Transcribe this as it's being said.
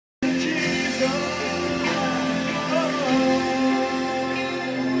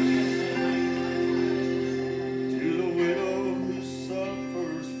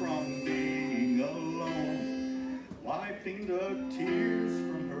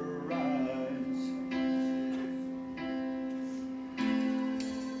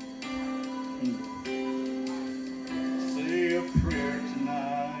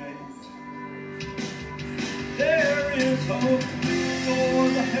for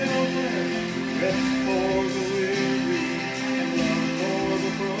the helpless, rest for the weary, and love for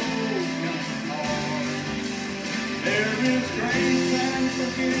the broken heart. There is grace and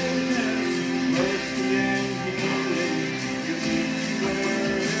forgiveness, mercy and healing. You meet you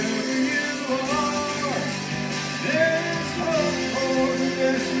wherever you are. There is hope for the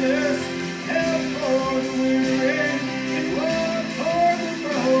restless, help for the weary, and love for the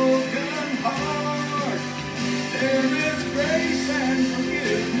broken heart. There is grace and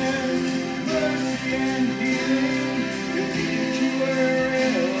forgiveness, mercy and healing. He'll meet you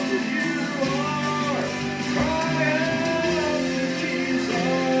wherever you are. Cry out to Jesus.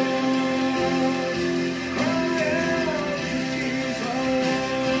 Cry out to Jesus. Cry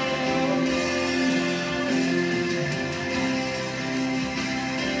out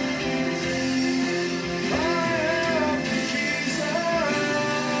to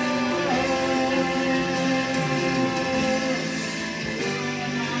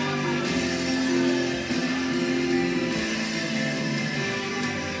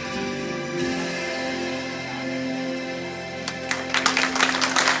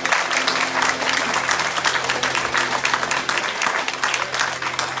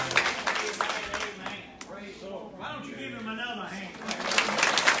Amen. Praise the Lord. Why don't you give him another hand?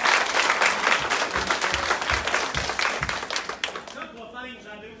 A couple of things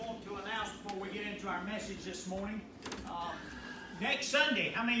I do want to announce before we get into our message this morning. Next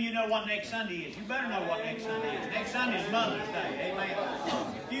Sunday, how many of you know what next Sunday is? You better know what next Sunday is. Next Sunday is Mother's Day. Amen.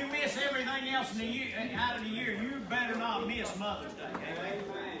 If you miss everything else in the year, out of the year, you better not miss Mother's Day.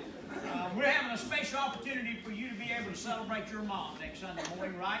 Amen. We're having a special opportunity for you to be able to celebrate your mom next Sunday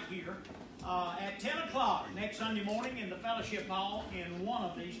morning right here at 10 o'clock next Sunday morning in the fellowship hall, in one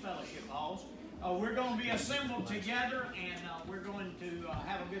of these fellowship halls. We're going to be assembled together, and we're going to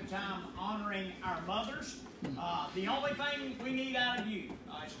have a good time honoring our mothers. The only thing we need out of you,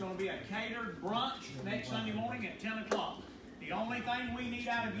 it's going to be a catered brunch next Sunday morning at 10 o'clock. The only thing we need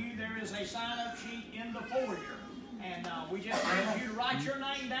out of you, there is a sign-up sheet in the foyer. And we just ask you to write your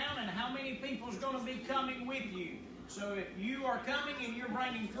name down and how many people is going to be coming with you. So if you are coming and you're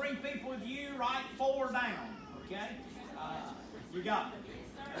bringing 3 people with you, write 4 down. Okay? You got it?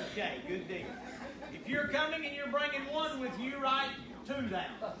 Okay, good deal. If you're coming and you're bringing 1 with you, write 2 down.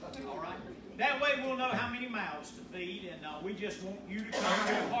 All right? That way we'll know how many mouths to feed, and we just want you to come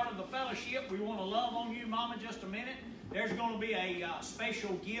be a part of the fellowship. We want to love on you, Mama, just a minute. There's going to be a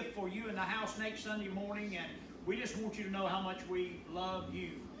special gift for you in the house next Sunday morning, and we just want you to know how much we love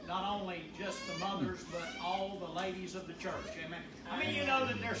you. Not only just the mothers, but all the ladies of the church. Amen. I mean, you know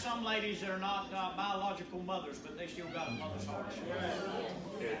that there's some ladies that are not biological mothers, but they still got a mother's heart.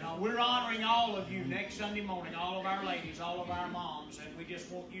 And, we're honoring all of you next Sunday morning, all of our ladies, all of our moms, and we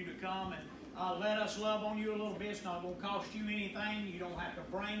just want you to come and let us love on you a little bit. It's not going to cost you anything. You don't have to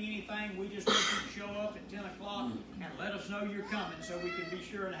bring anything. We just want you to show up at 10 o'clock and let us know you're coming so we can be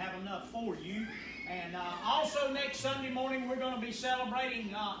sure to have enough for you. And also next Sunday morning, we're going to be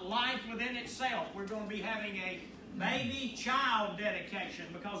celebrating life within itself. We're going to be having a baby child dedication,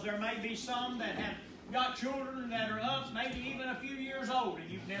 because there may be some that have got children that are up, maybe even a few years old, and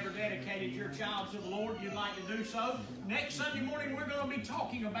you've never dedicated your child to the Lord. You'd like to do so. Next Sunday morning, we're going to be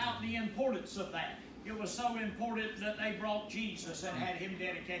talking about the importance of that. It was so important that they brought Jesus and had him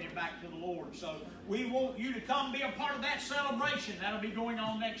dedicated back to the Lord. So we want you to come be a part of that celebration. That'll be going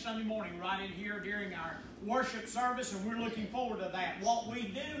on next Sunday morning right in here during our worship service, and we're looking forward to that. What we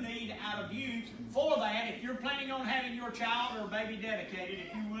do need out of you for that, if you're planning on having your child or baby dedicated,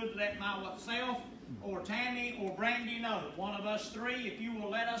 if you would let myself or Tammy or Brandy know, one of us 3, if you will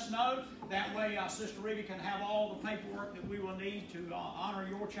let us know, that way Sister Rita can have all the paperwork that we will need to honor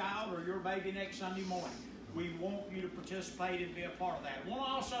your child or your baby next Sunday morning. We want you to participate and be a part of that. I want to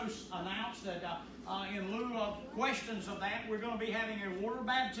also announce that in lieu of questions of that, we're going to be having a water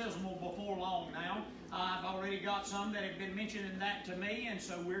baptismal before long now. I've already got some that have been mentioning that to me, and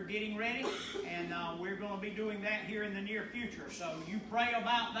so we're getting ready, and we're going to be doing that here in the near future. So you pray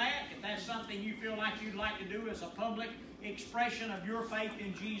about that. If that's something you feel like you'd like to do as a public expression of your faith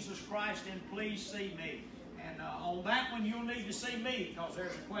in Jesus Christ, then please see me. And on that one, you'll need to see me, because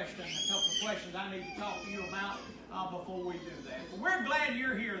there's a couple of questions I need to talk to you about before we do that. But we're glad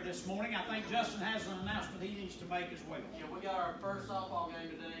you're here this morning. I think Justin has an announcement he needs to make as well. Yeah, we got our first softball game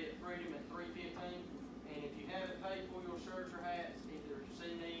today at Freedom at 3:15. And if you haven't paid for your shirts or hats, either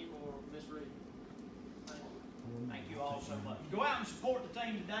see me or Miss Reed. Thank you all so much. Go out and support the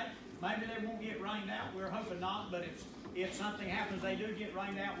team today. Maybe they won't get rained out. We're hoping not, but if something happens, they do get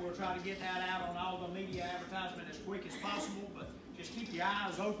rained out, we'll try to get that out on all the media advertisement as quick as possible. But just keep your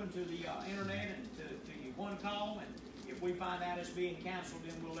eyes open to the internet and to your one call. And If we find out it's being canceled,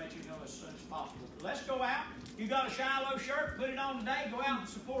 then we'll let you know as soon as possible. But let's go out. You got a Shiloh shirt, put it on today. Go out and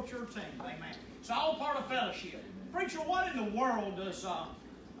support your team. Amen. It's all part of fellowship. Preacher, what in the world does a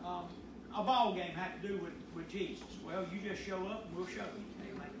ball game have to do with Jesus? Well, you just show up and we'll show you.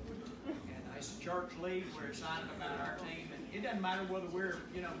 Amen. And it's a church league. We're excited about our team, and it doesn't matter whether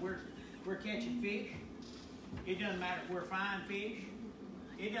we're catching fish. It doesn't matter if we're frying fish.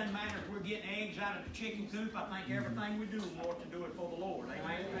 It doesn't matter if we're getting eggs out of the chicken coop. I think everything we do, Lord, to do it for the Lord.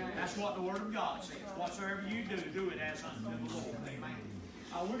 Amen. That's what the Word of God says. Whatsoever you do, do it as unto the Lord. Amen.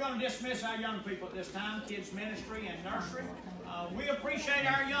 We're going to dismiss our young people at this time, kids ministry and nursery. We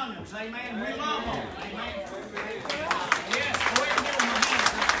appreciate our young ones. Amen. We love them. Amen. Yes, go ahead and give them a hand.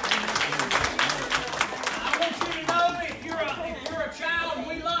 I want you to know if you're a child,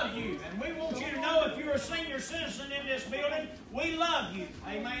 we love you. And we want you to know if you're a senior citizen in this building, we love you.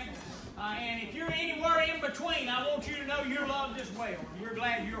 Amen. And if you're anywhere in between, I want you to know you're loved as well. We're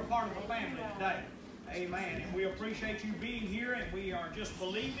glad you're a part of the family today. Amen. And we appreciate you being here, and we are just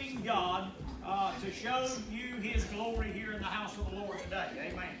believing God to show you His glory here in the house of the Lord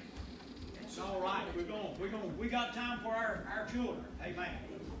today. Amen. It's all right. We got time for our children. Amen.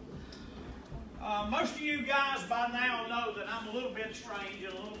 Most of you guys by now know that I'm a little bit strange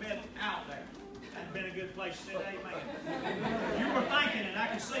and a little bit out there. That's been a good place to sit. Amen. You were thinking it. I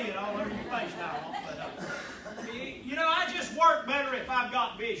can see it all over your face now. But, you know, I just work better if I've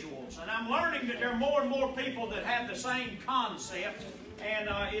got visuals. And I'm learning that there are more and more people that have the same concept. And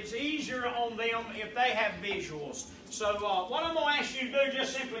it's easier on them if they have visuals. So what I'm going to ask you to do,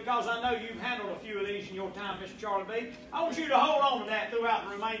 just simply because I know you've handled a few of these in your time, Mr. Charlie B., I want you to hold on to that throughout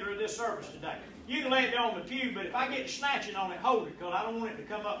the remainder of this service today. You can lay it down on the pew, but if I get snatching on it, hold it, because I don't want it to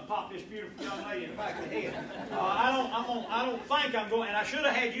come up and pop this beautiful young lady in the back of the head. I don't think I'm going, and I should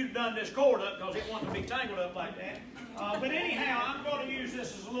have had you done this cord up because it wanted to be tangled up like that. But anyhow, I'm going to use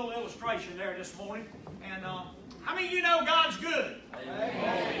this as a little illustration there this morning. And how many of you know God's good?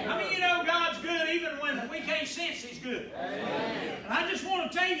 Amen. How many of you know God's good even when we can't sense He's good? Amen. And I just want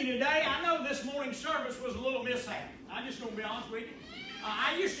to tell you today, I know this morning's service was a little mishap. I'm just going to be honest with you.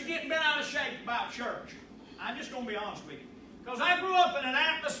 I used to get bent out of shape about church. I'm just going to be honest with you. Because I grew up in an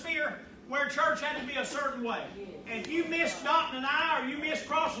atmosphere where church had to be a certain way. And if you missed dotting an I or you missed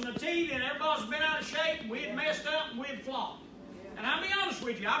crossing the T, then everybody's been out of shape, and we'd messed up, and we'd flopped. And I'll be honest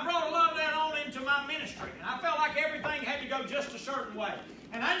with you, I brought a lot of that on into my ministry. And I felt like everything had to go just a certain way.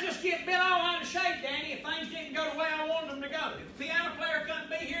 And I just get bent all out of shape, Danny, if things didn't go the way I wanted them to go. If the piano player couldn't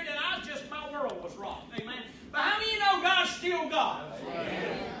be here, then my world was wrong. Amen. But how many of you know God's still God?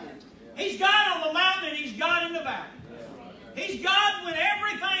 Amen. He's God on the mountain and He's God in the valley. He's God when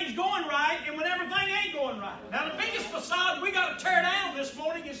everything's going right and when everything ain't going right. Now the biggest facade we got to tear down this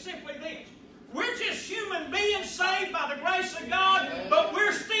morning is simply this. We're just human beings saved by the grace of God, but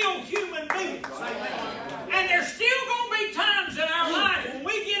we're still human beings. Amen. And there's still going to be times in our life when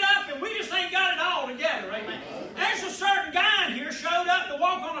we get up and we just ain't got it all together. Amen. There's a certain guy in here showed up to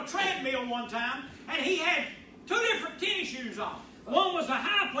walk on a treadmill one time, and he had 2 different tennis shoes on. One was a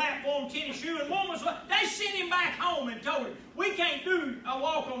high platform tennis shoe, and one was they sent him back home and told him, we can't do a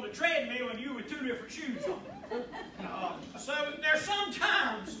walk on the treadmill and you with 2 different shoes on. So there's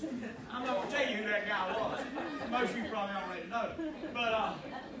sometimes, I'm not going to tell you who that guy was. Most of you probably already know. But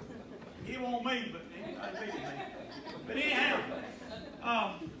he won't me, but anyhow,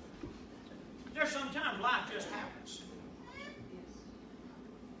 there's sometimes life just happens.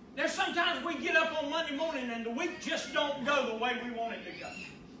 There's sometimes we get up on Monday morning and the week just don't go the way we want it to go.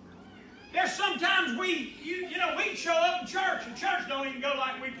 There's sometimes we show up in church and church don't even go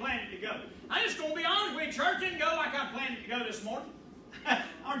like we planned it to go. I'm just going to be honest with you, church didn't go like I planned it to go this morning.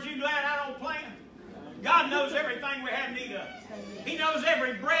 Aren't you glad I don't plan? God knows everything we have need of. He knows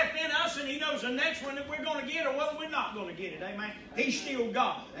every breath in us, and He knows the next one that we're going to get or whether we're not going to get it. Amen. He's still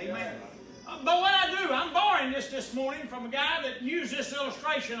God. Amen. But what I do, I'm borrowing this morning from a guy that used this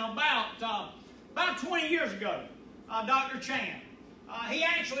illustration about 20 years ago, Dr. Chan. He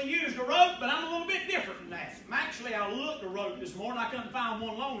actually used a rope, but I'm a little bit different than that. Actually, I looked at a rope this morning. I couldn't find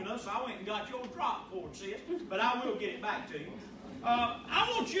one long enough, so I went and got your drop cord, sis. But I will get it back to you.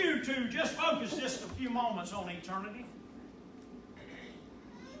 I want you to just focus just a few moments on eternity.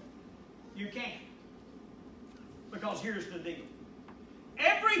 You can. Because here's the deal.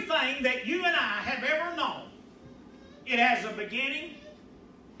 Everything that you and I have ever known, it has a beginning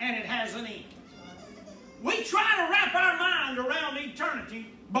and it has an end. We try to wrap our mind around eternity,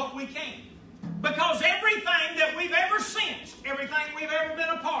 but we can't. Because everything that we've ever sensed, everything we've ever been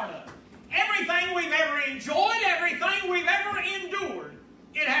a part of, everything we've ever enjoyed, everything we've ever endured,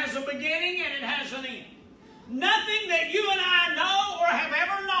 it has a beginning and it has an end. Nothing that you and I know or have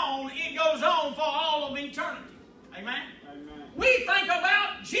ever known, it goes on for all of eternity. Amen? Amen. We think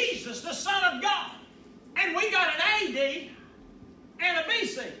about Jesus, the Son of God, and we got an AD and a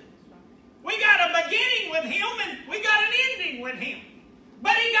BC. We got a beginning with Him and we got an ending with Him.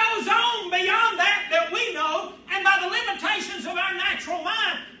 But He goes on beyond that we know, and by the limitations of our natural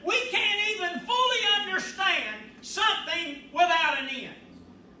mind, we can't even fully understand something without an end.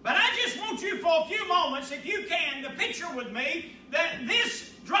 But I just want you for a few moments, if you can, to picture with me that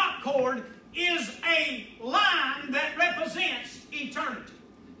this drop cord is a line that represents eternity.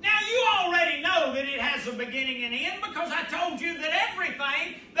 Now, you already know that it has a beginning and end because I told you that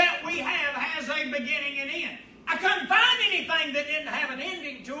everything that we have has a beginning and end. I couldn't find anything that didn't have an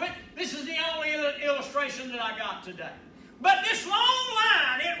ending to it. This is the only illustration that I got today. But this long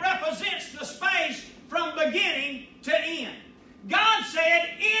line, it represents the space from beginning to end. God said,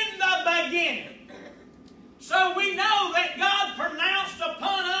 in the beginning. So we know that God pronounced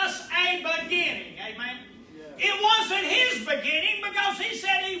upon us a beginning. Amen? Yeah. It wasn't His beginning because He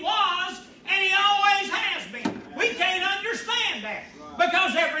said He was and He always has been. We can't understand that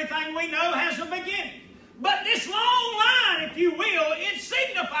because everything we know has a beginning. But this long line, if you will, it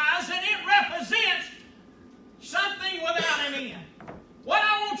signifies and it represents something without an end. What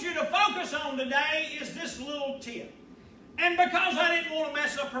I want you to focus on today is this little tip. And because I didn't want to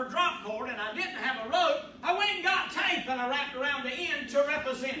mess up her drop cord and I didn't have a rope, I went and got tape and I wrapped around the end to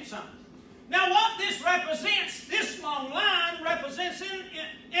represent something. Now what this represents, this long line represents in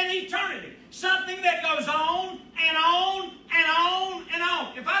eternity. Something that goes on and on and on and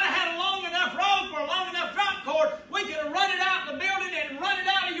on. If I'd have had a long enough rope or a long enough drop cord, we could have run it out of the building and run it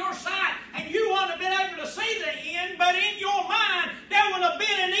out of your sight and you wouldn't have been able to see the end, but in your mind there would have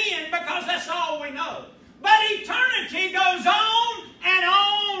been an end because that's all we know. But eternity goes on and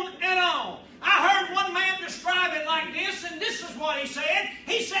on and on. I heard one man describe it like this, and this is what he said.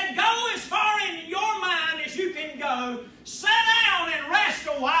 He said, go as far in your mind as you can go, sit down and rest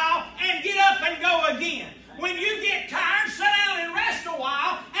a while, and get up and go again. When you get tired, sit down and rest a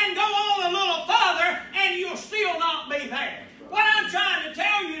while, and go on a little further, and you'll still not be there. What I'm trying to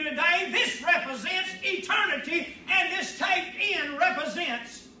tell you today, this represents eternity, and this taped in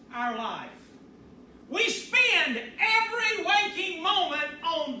represents our life. We spend every waking moment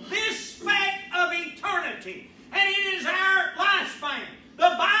on this speck of eternity, and it is our lifespan.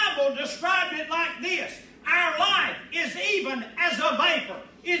 The Bible described it like this. Our life is even as a vapor.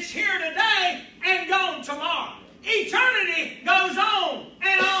 It's here today and gone tomorrow. Eternity goes on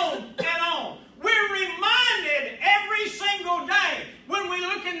and on and on. We're reminded every single day when we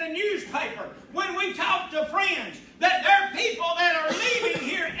look in the newspaper, when we talk to friends, that there are people that are leaving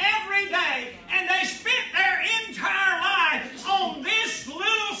here every day and they spent their entire life on this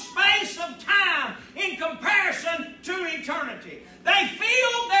little space of time in comparison to eternity. They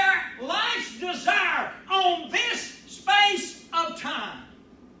feel their life's desire on this space of time.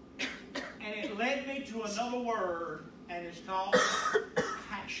 And it led me to another word, and it's called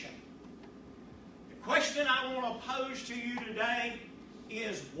passion. The question I want to pose to you today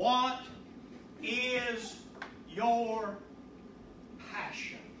is, what is your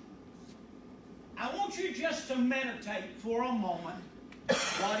passion? I want you just to meditate for a moment.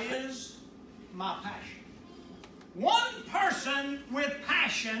 What is my passion? One person with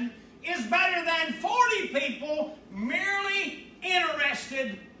passion is better than 40 people merely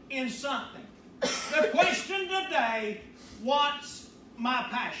interested in something. The question today, what's my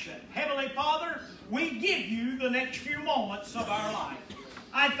passion? Heavenly Father, we give you the next few moments of our life.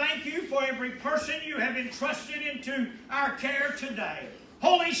 I thank you for every person you have entrusted into our care today.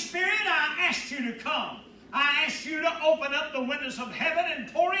 Holy Spirit, I ask you to come. I ask you to open up the windows of heaven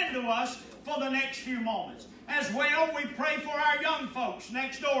and pour into us for the next few moments. As well, we pray for our young folks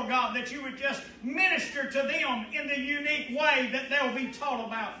next door, God, that you would just minister to them in the unique way that they'll be taught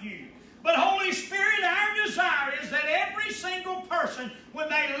about you. But Holy Spirit, our desire is that every single person, when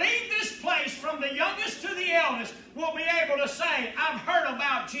they leave this place, from the youngest to the eldest, will be able to say, I've heard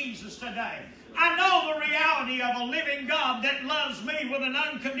about Jesus today. I know the reality of a living God that loves me with an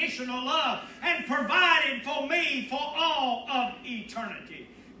unconditional love and provided for me for all of eternity.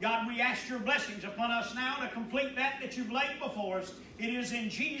 God, we ask your blessings upon us now to complete that you've laid before us. It is in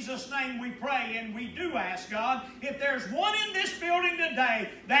Jesus' name we pray, and we do ask, God, if there's one in this building today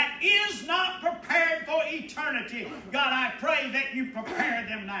that is not prepared for eternity, God, I pray that you prepare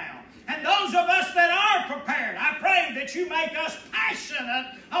them now. And those of us that are prepared, I pray that you make us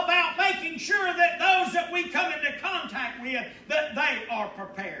passionate about making sure that those that we come into contact with, that they are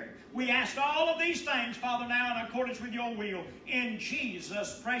prepared. We ask all of these things, Father, now in accordance with your will. In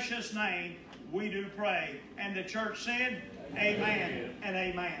Jesus' precious name we do pray. And the church said, amen and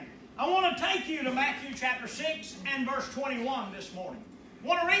amen. I want to take you to Matthew chapter 6 and verse 21 this morning. I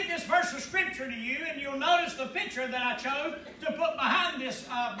want to read this verse of Scripture to you, and you'll notice the picture that I chose to put behind this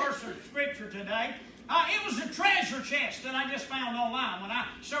verse of Scripture today. It was a treasure chest that I just found online. When I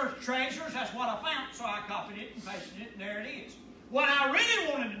searched treasures, that's what I found, so I copied it and pasted it, and there it is. What I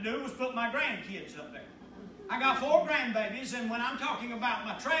really wanted to do was put my grandkids up there. I got 4 grandbabies, and when I'm talking about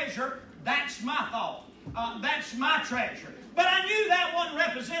my treasure, that's my thought. That's my treasure. But I knew that wouldn't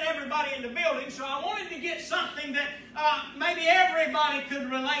represent everybody in the building, so I wanted to get something that maybe everybody could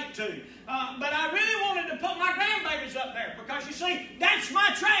relate to. But I really wanted to put my grandbabies up there because, you see, that's my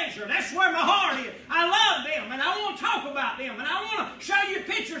treasure. That's where my heart is. I love them, and I want to talk about them, and I want to show you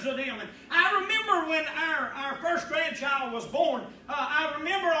pictures of them. And I remember when our first grandchild was born, I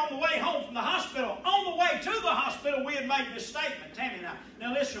remember on the way home from the hospital, on the way to the hospital, we had made this statement, Tammy and I.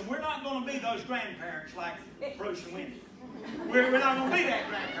 Now listen, we're not going to be those grandparents like Bruce and Wendy. We're not going to be that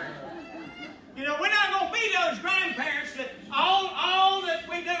grandparent. You know, we're not going to be those grandparents that all that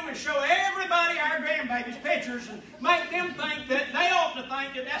we do is show everybody our grandbabies pictures and make them think that they ought to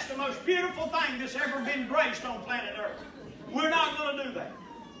think that that's the most beautiful thing that's ever been graced on planet Earth. We're not going to do that.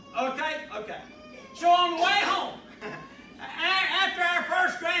 Okay? Okay. So on the way home, after our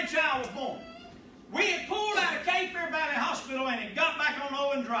first grandchild was born, we had pulled out of Cape Fear Valley Hospital and had got back on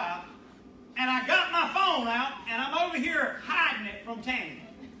Owen Drive. And I got my phone out, and I'm over here hiding it from Tammy.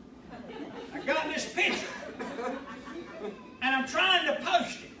 I got this picture, and I'm trying to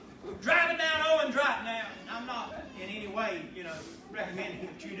post it. Driving down Owen Drive. Now, I'm not in any way, recommending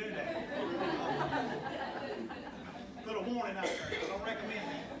that you do that. Put a warning out there. I don't recommend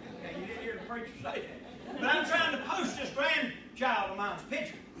that. Okay, you didn't hear the preacher say that. But I'm trying to post this grandchild of mine's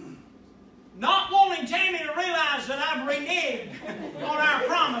picture. Not wanting Tammy to realize that I've reneged on our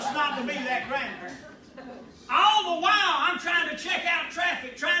promise not to be that grandparent. All the while, I'm trying to check out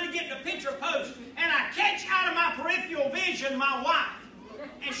traffic, trying to get the picture posted, and I catch out of my peripheral vision my wife.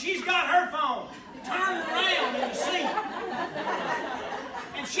 And she's got her phone turned around in the seat.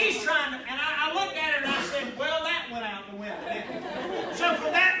 And she's trying to, and I looked at her and I said, well, that went out the window. So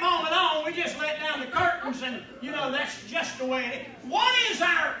from that moment on, we just let down the curtains, and, that's just the way it is. What is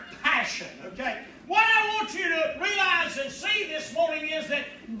our passion, okay? What I want you to realize and see this morning is that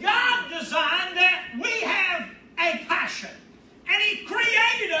God designed that we have a passion. And He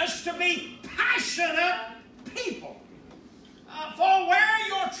created us to be passionate people. For where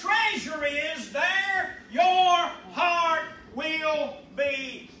your treasure is, there your heart will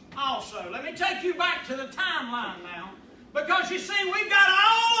be also. Let me take you back to the timeline now. Because you see, we've got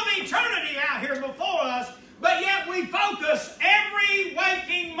all of eternity out here before us, but yet we focus every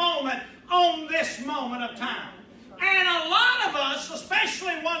waking moment on this moment of time. And a lot of us,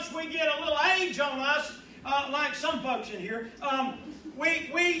 especially once we get a little age on us, like some folks in here,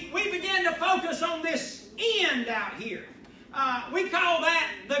 we begin to focus on this end out here. We call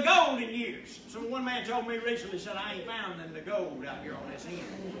that the golden years. So one man told me recently, said, I ain't found the gold out here on this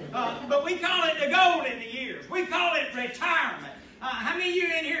end. But we call it the golden years. We call it retirement. How many of you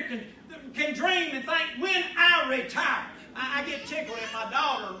in here can dream and think, when I retire? I get tickled at my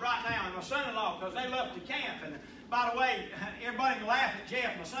daughter right now and my son-in-law because they love to camp. And by the way, everybody can laugh at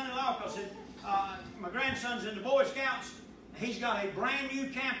Jeff, my son-in-law, because my grandson's in the Boy Scouts. He's got a brand new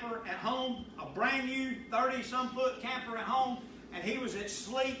camper at home, a brand new 30-some-foot camper at home, and he was at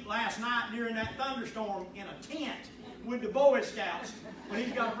sleep last night during that thunderstorm in a tent with the Boy Scouts when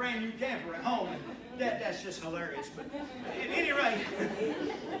he's got a brand new camper at home. And that's just hilarious. But at any rate,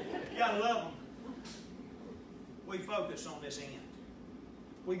 you got to love them. We focus on this end.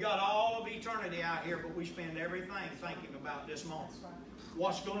 We got all of eternity out here, but we spend everything thinking about this moment.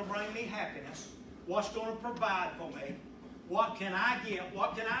 What's going to bring me happiness? What's going to provide for me? What can I get?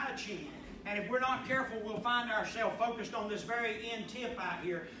 What can I achieve? And if we're not careful, we'll find ourselves focused on this very end tip out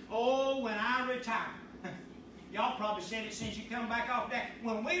here. Oh, when I retire. Y'all probably said it since you come back off that.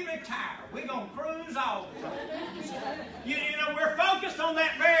 When we retire, we're going to cruise all the time. You know, we're focused on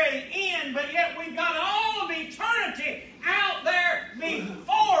that very end, but yet we've got all of eternity out there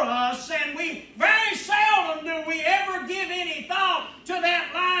before us, and we very seldom do we ever give any thought to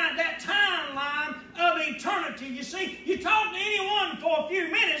that line, that timeline of eternity. You see, you talk to anyone for a few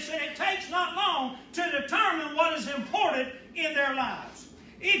minutes, and it takes not long to determine what is important in their lives.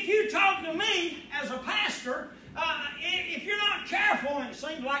 If you talk to me as a pastor, if you're not careful, and it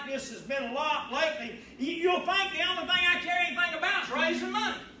seems like this has been a lot lately, you'll think the only thing I care anything about is raising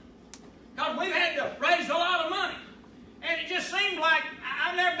money. Because we've had to raise a lot of money. And it just seemed like,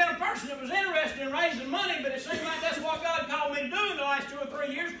 I've never been a person that was interested in raising money, but it seemed like that's what God called me to do in the last 2 or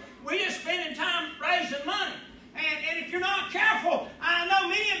 3 years. We're just spending time raising money. And if you're not careful, I know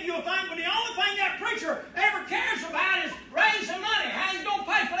many of you will think, well, the only thing that preacher ever cares about is raising money. How he's going to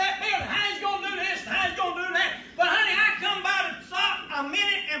pay for that building, how he's going to do this, and how he's going to do that. But honey, I come by to stop a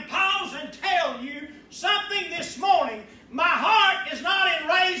minute and pause and tell you something this morning. My heart is not in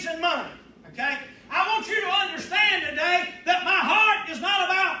raising money, okay? I want you to understand today that my heart is not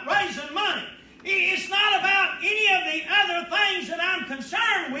about raising money. It's not about any of the other things that I'm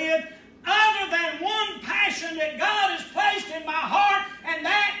concerned with, other than one passion that God has placed in my heart, and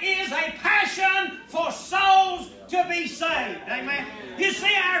that is a passion for souls to be saved. Amen. You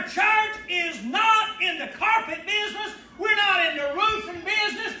see, our church is not in the carpet business. We're not in the roofing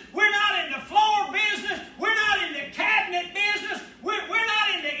business. We're not in the floor business. We're not in the cabinet business. We're not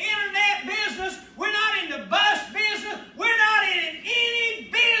in the internet business. We're not in the bus business. We're not in any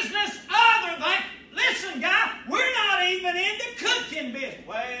business other than, listen, guy, we're not even in the cooking business.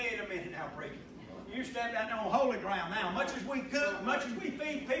 Wait a minute now, preacher. You stepped out there on holy ground now. Much as we cook, much as we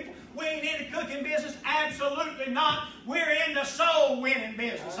feed people, we ain't in the cooking business. Absolutely not. We're in the soul winning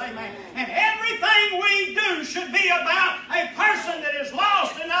business. Amen. And everything we do should be about a person that is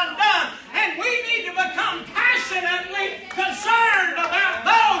lost and undone. And we need to become passionately concerned about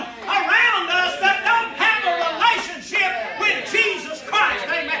those around us that don't have a relationship with Jesus Christ.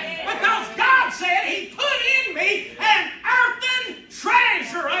 Amen. Because God said He put in me an earthen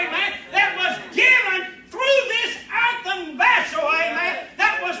treasure. Amen. That was given through this earthen vessel. Amen.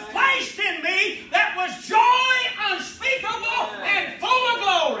 That was placed in me. That was joy unspeakable and full of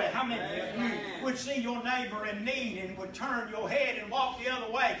glory. How many of you would see your neighbor in need and would turn your head and walk the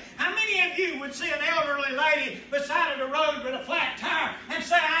other way? How many of you would see an elderly lady beside of the road with a flat tire and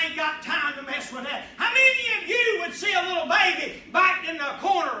say, I ain't got time to mess with that? How many of you would see a little baby backed in the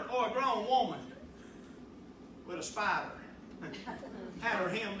corner, or a grown woman with a spider had her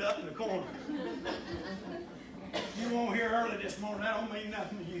hemmed up in the corner? You won't hear early this morning, that don't mean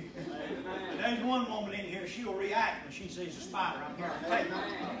nothing to you. There's one woman in here, she'll react when she sees a spider. I'm here to tell you.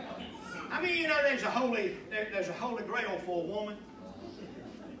 I mean, you know, there's a holy grail for a woman.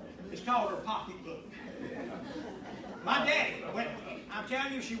 It's called her pocketbook. My daddy, I'm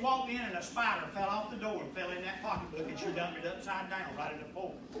telling you, she walked in and a spider fell off the door and fell in that pocketbook, and she dumped it upside down right in the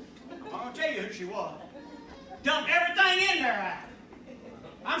floor. I'm going to tell you who she was. Dumped everything in there out.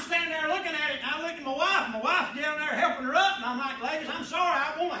 I'm standing there looking at it, and I looked at my wife. My wife's down there helping her up, and I'm like, ladies, I'm sorry,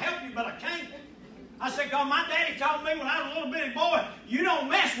 I want to help you, but I can't. I said, because my daddy taught me when I was a little bitty boy, you don't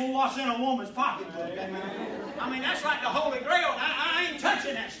mess with what's in a woman's pocketbook. Amen. I mean, that's like the Holy Grail. I ain't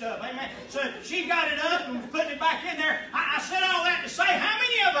touching that stuff. Amen. So she got it up and was putting it back in there. I said all that to say, how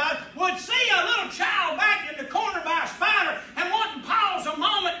many of us would see a little child back in the corner by a spider and want to pause a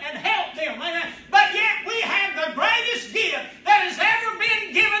moment and help them? Amen. But yet we have the greatest gift that has ever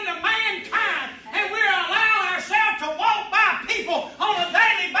been given to mankind, and we're allowing ourselves to walk by people on a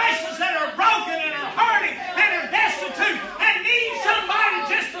daily basis that are broken and are hurting and are destitute and need somebody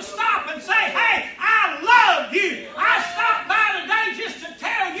just to stop and say, hey, I love you. I stopped by today just to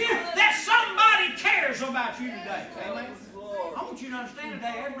tell you that somebody cares about you today. Amen. I want you to understand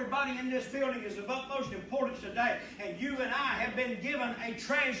today, everybody in this building is of utmost importance today, and you and I have been given a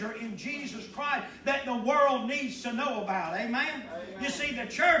treasure in Jesus Christ that the world needs to know about. Amen? Amen. You see, the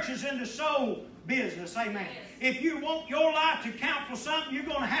church is in the soul business. Amen. If you want your life to count for something, you're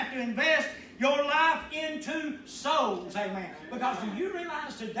going to have to invest your life into souls. Amen. Because do you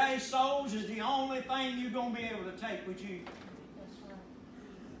realize today souls is the only thing you're going to be able to take with you?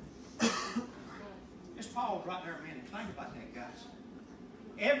 Just pause right there a minute. Think about that, guys.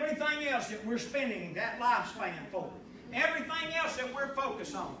 Everything else that we're spending that lifespan for, everything else that we're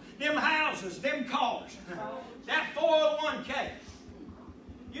focused on, them houses, them cars, that 401k.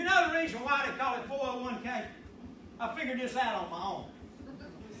 You know the reason why they call it 401k? I figured this out on my own.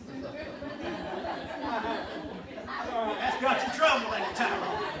 That's got you trouble at the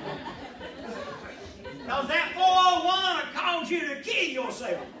time. Because that 401 will cause you to kill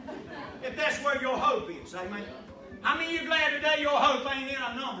yourself if that's where your hope is. Amen. How many of you glad today your hope ain't in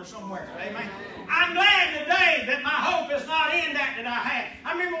a number somewhere? Amen. I'm glad today that my hope is not in that I had.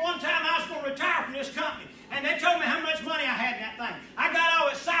 I remember one time I was going to retire from this company, and they told me how much money I had in that thing. I got all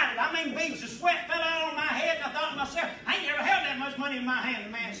excited. I mean, beads of sweat fell out on my head, and I thought to myself, I ain't never held that much money in my hand. The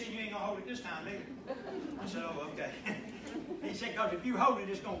man said, you ain't going to hold it this time, either. I said, oh, okay. He said, because if you hold it,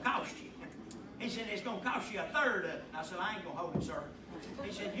 it's going to cost you. He said, it's going to cost you a third of it. I said, I ain't going to hold it, sir.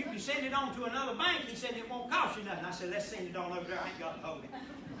 He said, you can send it on to another bank. He said, it won't cost you nothing. I said, let's send it on over there. I ain't got to hold it.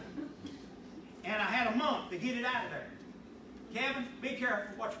 And I had a month to get it out of there. Kevin, be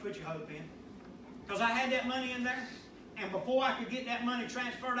careful what you put your hope in. Because I had that money in there, And before I could get that money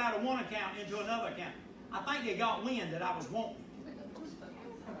transferred out of one account into another account, I think they got wind that I was wanting.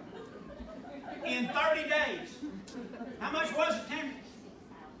 In 30 days. How much was it, Tammy?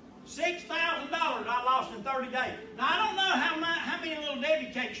 $6,000 I lost in 30 days. Now, I don't know how many little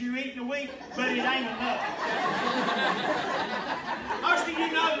Debbie cakes you eat in a week, but it ain't enough. Most of you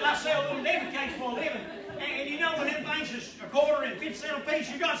know that I sell little Debbie cakes for a living. And you know when them things is a quarter and 50 cents a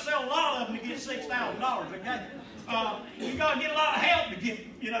piece, you got to sell a lot of them to get $6,000, okay? You got to get a lot of help to get,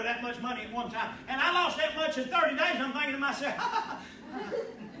 you know, that much money at one time. And I lost that much in 30 days, and I'm thinking to myself,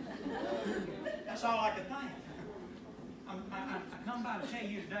 that's all I could think. I come by to tell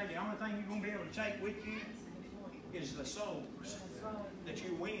you today, the only thing you're going to be able to take with you is the souls that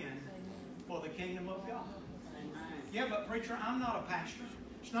you win for the kingdom of God. Yeah, but preacher, I'm not a pastor.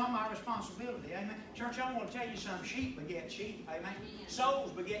 It's not my responsibility. Amen. Church, I want to tell you something. Sheep beget sheep. Amen.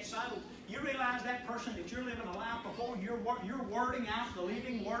 Souls beget souls. You realize that person that you're living a life before, you're wording out the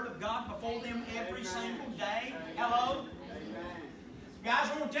living Word of God before them every single day. Hello?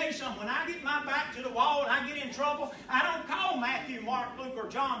 Guys, I want to tell you something. When I get my back to the wall and I get in trouble, I don't call Matthew, Mark, Luke, or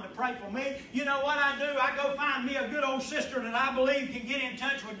John to pray for me. You know what I do? I go find me a good old sister that I believe can get in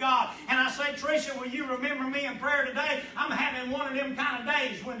touch with God. And I say, Teresa, will you remember me in prayer today? I'm having one of them kind of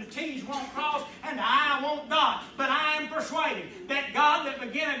days when the T's won't cross and the I won't dot. But I am persuaded that God that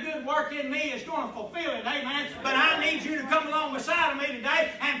began a good work in me is going to fulfill it. Amen. But I need you to come along beside of me today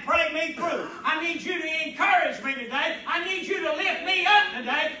and pray me through. I need you to encourage me today. I need you to lift me up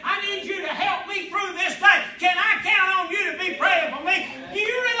today. I need you to help me through this day. Can I count on you to be praying for me? Do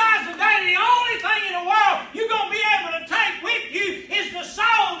you realize today the only thing in the world you're going to be able to take with you is the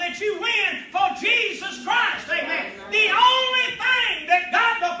soul that you win for Jesus Christ? Amen. The only thing that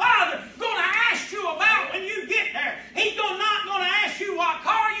God the Father is going to ask you about when you get there, He's not going to ask you what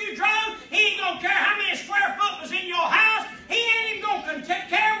car you drove. He ain't going to care how many square foot was in your house. He ain't even going to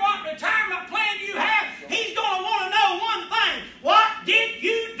care what retirement plan you have. He's going to want to know one thing. What did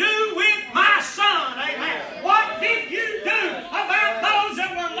you do with my son? Amen. What did you do about those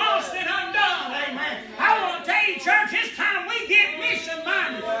that were lost and undone? Amen. I want to tell you, church, it's time we get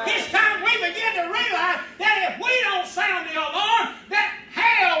mission-minded. It's time we begin to realize that if we don't sound the alarm, that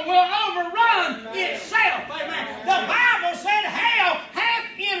hell will overrun itself. Amen. The Bible said hell hath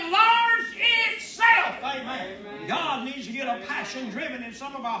enlarged itself. Amen. God needs to get a passion driven in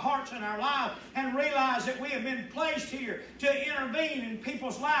some of our hearts and our lives and realize that we have been placed here to intervene in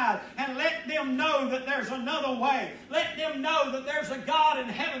people's lives and let them know that there's another way. Let them know that there's a God in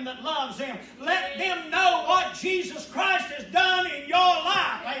heaven that loves them. Let them know what Jesus Christ has done in your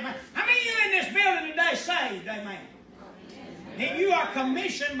life. Amen. How many of you in this building today saved? Amen. And you are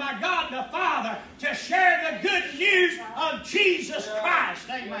commissioned by God the Father to share the good news of Jesus Christ.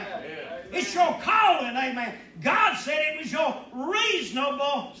 Amen. It's your calling. Amen. God said it was your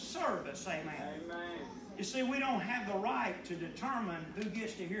reasonable service. Amen. You see, we don't have the right to determine who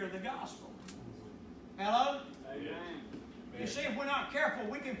gets to hear the gospel. Hello? Amen. You see, if we're not careful,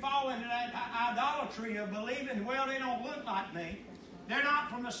 we can fall into that idolatry of believing, well, they don't look like me. They're not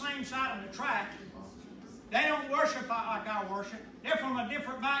from the same side of the track. They don't worship like I worship. They're from a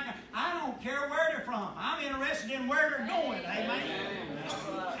different background. I don't care where they're from. I'm interested in where they're going. Amen.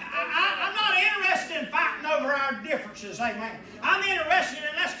 I'm not interested in fighting over our differences. Amen. I'm interested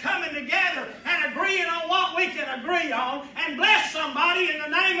in us coming together and agreeing on what we can agree on and bless somebody in the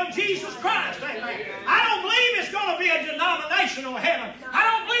name of Jesus Christ. Amen. I don't believe it's going to be a denominational heaven. I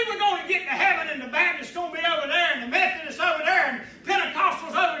don't believe we're going to get to heaven and the Baptist going to be over there and the Methodist over there and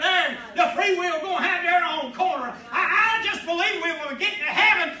Pentecostals over there and the Free Will going to have their own corner. I just believe when we get to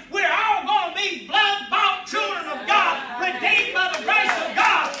heaven, we're all going to be blood-bought children of God, redeemed by the grace of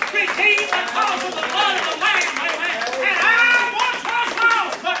God, redeemed because of the blood of the Lamb. Amen. And I once was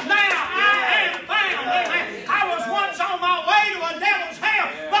lost, but now I am found. Amen. I was once on my way to a devil's hell,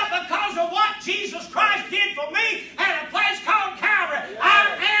 but because of what Jesus Christ did for me at a place called Calvary,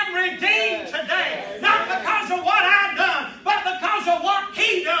 I am redeemed today. Not because of what I've done, but because of what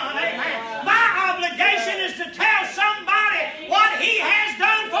He done. Amen. My obligation is to tell somebody what He has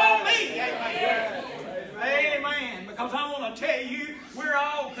done for me. Amen. Amen. Because I want to tell you, we're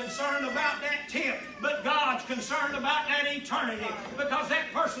all concerned about that tip, but God's concerned about that eternity. Because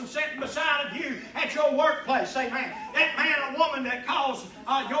that person sitting beside of you at your workplace, amen, that man or woman that calls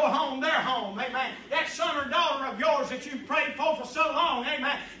your home their home, amen, that son or daughter of yours that you've prayed for so long,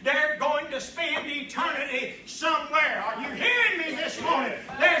 amen, they're going to spend eternity somewhere. Are you hearing me this morning?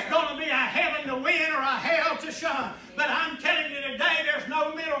 There's going to be a heaven to win or a hell to shun. But I'm telling you today, there's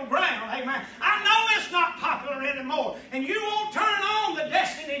no middle ground, amen. I know it's not popular anymore, and you won't turn on the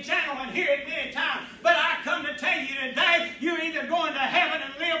Destiny Channel and hear it many times, but I come to tell you today,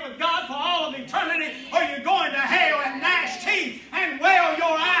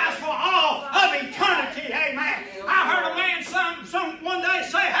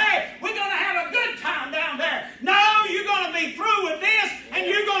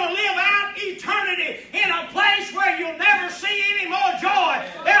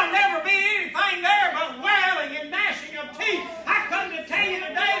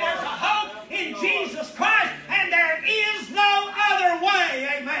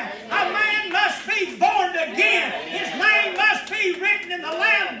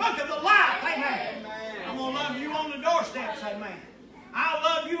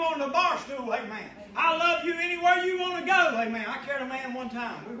 on the bar stool, amen. I love you anywhere you want to go, amen. I carried a man one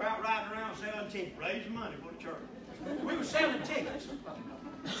time. We were out riding around selling tickets, raising money for the church. We were selling tickets.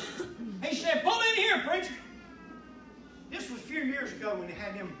 He said, pull in here, preacher. This was a few years ago when they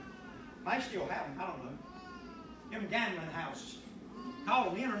had them, they still have them, I don't know, them gambling houses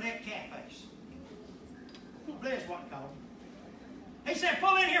called them internet cafes. That's what they call them. He said,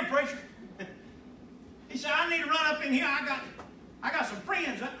 pull in here, preacher. He said, I need to run up in here. I got some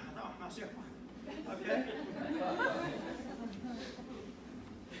friends. I thought to myself, okay.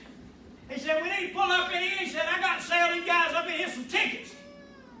 He said, we need to pull up in here. He said, I got to sell these guys up in here some tickets.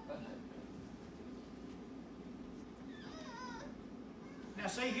 Now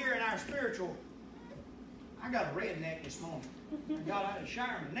see, here in our spiritual, I got a redneck this morning. I got out of the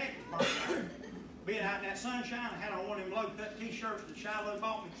shower and my neck was burning. Being out in that sunshine, I had on one of them low-cut T-shirts that Shiloh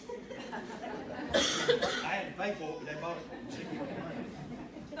bought me. I had to pay for it, but they bought it for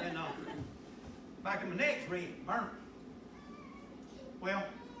me. And back in my neck's red, burning. Well,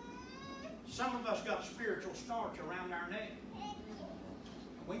 some of us got spiritual starch around our neck.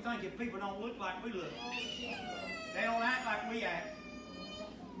 We think if people don't look like we look, they don't act like we act.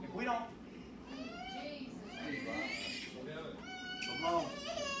 If we don't, come on.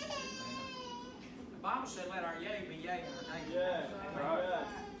 The Bible said, let our yea be yea and our nay be nay. Right.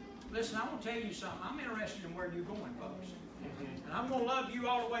 Listen, I want to tell you something. I'm interested in where you're going, folks. And I'm going to love you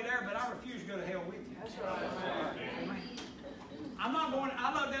all the way there, but I refuse to go to hell with you. That's right. Amen. I'm not going,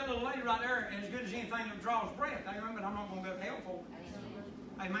 I love that little lady right there as good as anything that draws breath. Amen, but I'm not going to go to hell for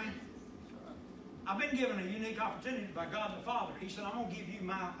it. Amen. I've been given a unique opportunity by God the Father. He said, I'm going to give you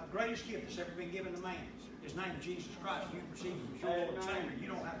my greatest gift that's ever been given to man. His name is Jesus Christ. You receive him as your Lord and Savior. You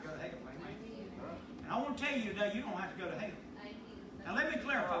don't have to go to hell. Amen. And I want to tell you today, you don't have to go to hell. Now let me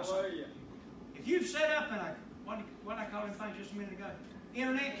clarify something. If you've set up in a, what I called them things just a minute ago,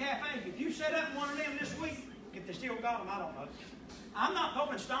 internet cafe, if you set up in one of them this week, if they still got them, I don't know. I'm not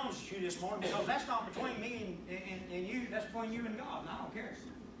throwing stones at you this morning because that's not between me and you. That's between you and God, and I don't care.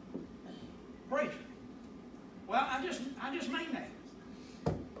 Preacher. Well, I just mean that.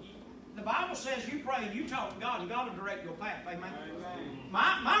 The Bible says you pray and you talk to God, and God will direct your path. Amen.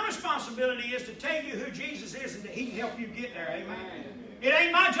 My responsibility is to tell you who Jesus is and that He can help you get there. Amen. It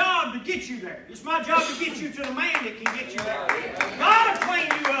ain't my job to get you there. It's my job to get you to the man that can get you there. God will clean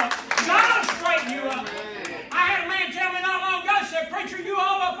you up. God will straighten you up. I had a man tell me not long ago, said, preacher, you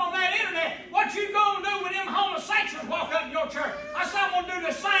all up on that internet. What you going to do when them homosexuals walk up in your church? I said, I'm going to do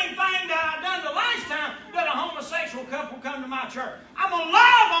the same thing that I done the last time that a homosexual couple come to my church. I'm going to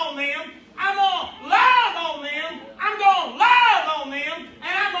love on them. I'm going to love on them. I'm going to love on them.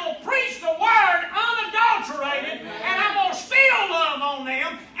 And I'm going to preach the word unadulterated. And I'm going to still love on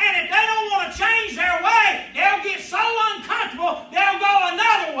them. And if they don't want to change their way, they'll get so uncomfortable, they'll go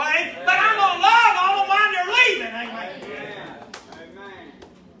another way. But I'm going to love on them while they're leaving. Amen.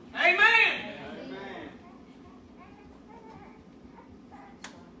 Amen. Amen.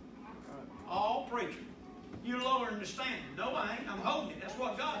 All preachers. You're lowering the standard. No, I ain't. I'm holding it. That's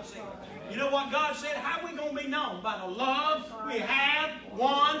what God said. You know what God said? How are we going to be known? By the love we have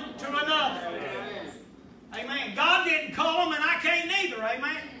one to another. Amen. God didn't call them, and I can't either.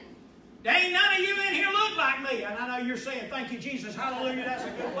 Amen. There ain't none of you in here look like me. And I know you're saying, thank you, Jesus. Hallelujah. That's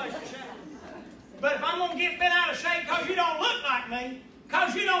a good place to shout. But if I'm going to get bent out of shape because you don't look like me,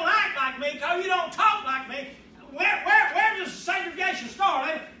 because you don't act like me, because you don't talk like me, where does the segregation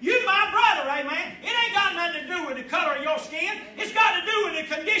start? You my brother, amen. It ain't got nothing to do with the color of your skin. It's got to do with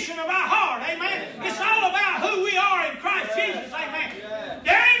the condition of our heart, amen. It's all about who we are in Christ Jesus, amen.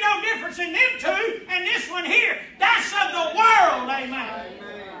 There ain't no difference in them two and this one here. That's of the world, amen.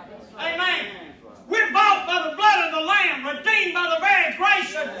 Amen. We're bought by the blood of the Lamb, redeemed by the very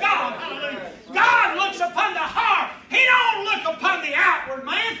grace of God. Hallelujah. God looks upon the heart. He don't look upon the outward,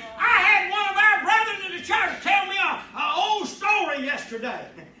 man. I had one of our brethren in the church tell me an old story yesterday.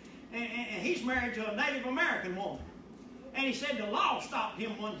 And he's married to a Native American woman. And he said the law stopped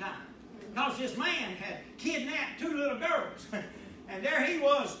him one time because this man had kidnapped 2 little girls. And there he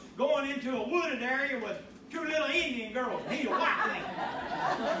was going into a wooded area with 2 little Indian girls. He's a white man.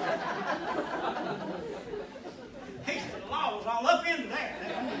 He said the law was all up into that.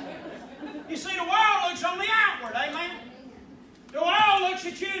 You see, the world looks on the outward, amen? The world looks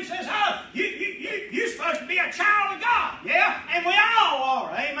at you and says, oh, you're supposed to be a child of God. Yeah, and we all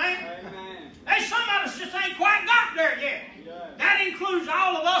are, amen? Amen. There's some of us just ain't quite got there yet. Yeah. That includes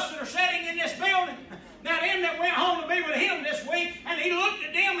all of us that are sitting in this building. Now, them that went home to be with Him this week, and He looked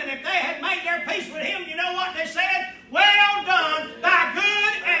at them, and if they had made their peace with Him, you know what they said? Well done, thy good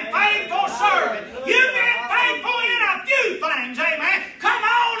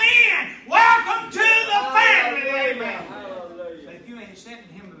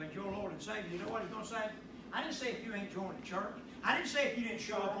say if you ain't joined the church. I didn't say if you didn't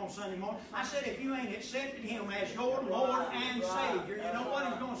show up on Sunday morning. I said if you ain't accepted Him as your Lord and Savior. You know what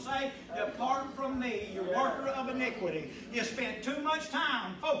He's going to say? Depart from me, you worker of iniquity. You spent too much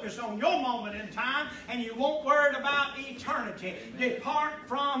time focused on your moment in time, and you won't worry about eternity. Depart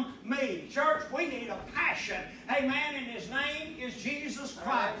from me. Church, we need a passion. Amen. And His name is Jesus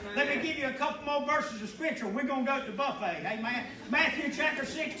Christ. Let me give you a couple more verses of Scripture. We're going to go to the buffet. Amen. Matthew chapter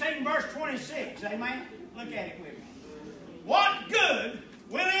 16, verse 26. Amen. Look at it with me. What good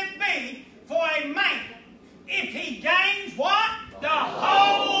will it be for a man if he gains what? The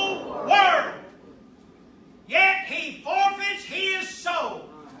whole world, yet he forfeits his soul?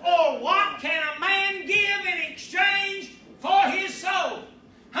 Or what can a man give in exchange for his soul?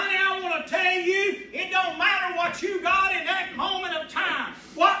 Honey, I want to tell you, it don't matter what you got in that moment of time.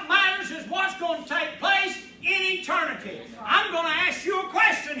 What matters is what's going to take place in eternity. I'm going to ask you a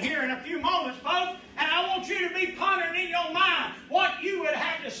question here in a few moments, folks, and I want you to be pondering in your mind what you would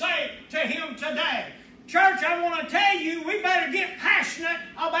have to say to Him today. Church, I want to tell you, we better get passionate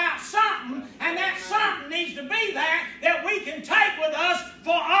about something, and that something needs to be that we can take with us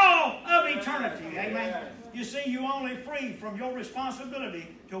for all of eternity. Amen. You see, you only free from your responsibility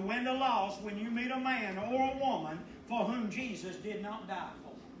to win the lost when you meet a man or a woman for whom Jesus did not die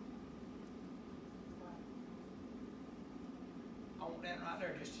for. I want that right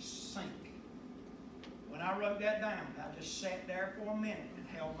there just to sink. When I wrote that down, I just sat there for a minute and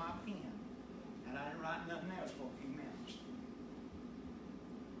held my pen. And I didn't write nothing else for a few minutes.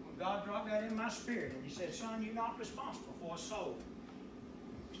 When God dropped that in my spirit, and He said, son, you're not responsible for a soul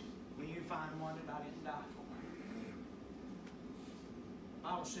when you find one that I didn't die for. The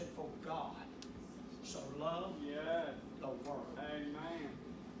Bible said, for God so loved the world. Amen.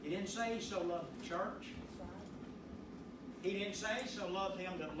 He didn't say He so loved the church. He didn't say He so loved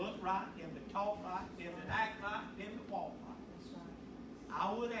them that look right, them that talk right, them that act right, them that walk right.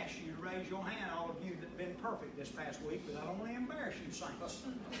 I would ask you to raise your hand, all of you that have been perfect this past week, but I don't want to embarrass you, saints.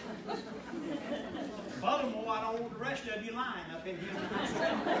 Furthermore, I don't want the rest of you lying up in here.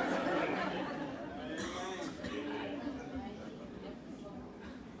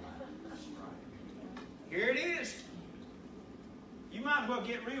 Here it is. You might as well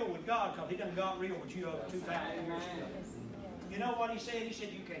get real with God, because He done got real with you over 2,000 years ago. You know what He said? He said,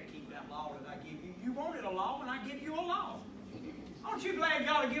 you can't keep that law that I give you. You wanted a law, and I give you a law. Aren't you glad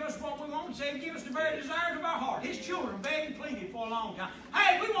God will give us what we want? He said He give us the very desires of our heart. His children begged and pleaded for a long time.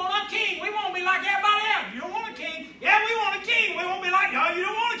 Hey, we want a king. We want to be like everybody else. You don't want a king. Yeah, we want a king. We won't be like y'all. You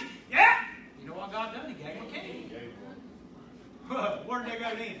don't want a king. Yeah. You know what God done? He gave them a king. Where did they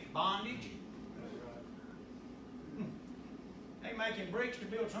go then? Bondage. They making bricks to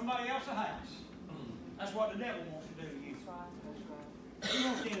build somebody else's house. That's what the devil wants to do to you. He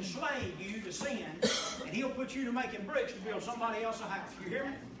wants to enslave you to sin, and he'll put you to making bricks to build somebody else's house. You hear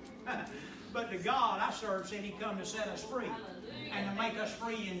me? But the God I serve said He come to set us free and to make us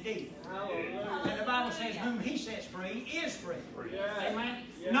free indeed. And the Bible says, whom He sets free is free. Amen?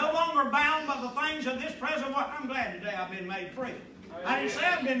 No longer bound by the things of this present world. I'm glad today I've been made free. I didn't say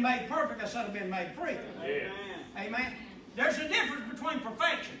I've been made perfect. I said I've been made free. Amen? There's a difference between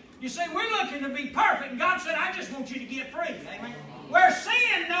perfection. You see, we're looking to be perfect, and God said, I just want you to get free. Amen? Where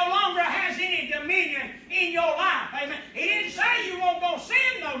sin no longer has any dominion in your life. Amen. He didn't say you won't go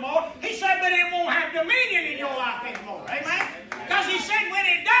sin no more. He said, but it won't have dominion in your life anymore. Amen. Because He said when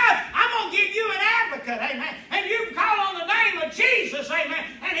it does, I'm going to give you an advocate. Amen. And you can call on the name of Jesus. Amen.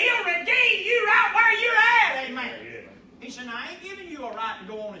 And He'll redeem you right where you're at. Amen. He said, now, I ain't giving you a right to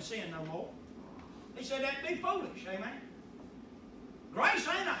go on and sin no more. He said, that'd be foolish. Amen. Grace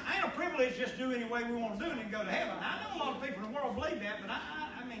ain't a privilege just do any way we want to do it and go to heaven. Now, I know a lot of people in the world believe that, but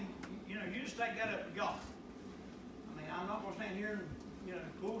I mean, you know, you just take that up to God. I mean, I'm not going to stand here and, you know,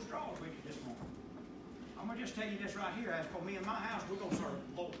 pull straws with you this morning. I'm going to just tell you this right here. As for me and my house, we're going to serve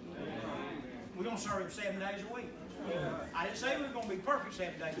the Lord. We're going to serve Him 7 days a week. I didn't say we were going to be perfect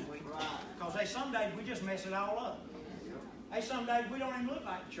 7 days a week, because some days we just mess it all up. Some days we don't even look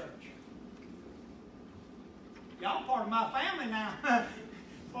like the church. Y'all part of my family now.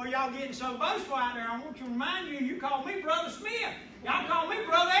 Before y'all getting so boastful out there, I want to remind you, you call me Brother Smith. Y'all call me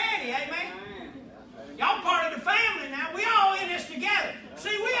Brother Eddie, amen? Y'all part of the family now. We all in this together.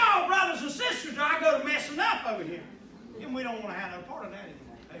 See, we all brothers and sisters, or I go to messing up over here. And we don't want to have no part of that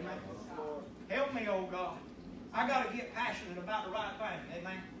anymore, amen? Help me, oh God. I got to get passionate about the right thing,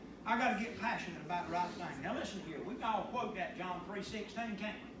 amen? I got to get passionate about the right thing. Now listen here, we can all quote that John 3:16,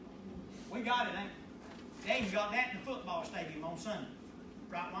 can't we? We got it, ain't we? They even got that in the football stadium on Sunday.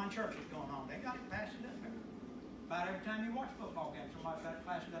 Brightline Church is going on. They got it passed it up there. About every time you watch a football game, somebody's got it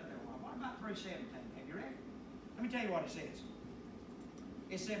passed up there. What about 3:17? Have you read it? Let me tell you what it says.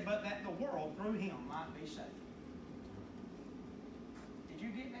 It said, but that the world through him might be saved. Did you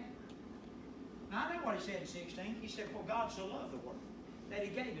get that? Now, I know what he said in 16. He said, for God so loved the world, that he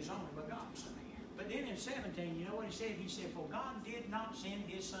gave his only begotten Son. But then in 17, you know what he said? He said, for God did not send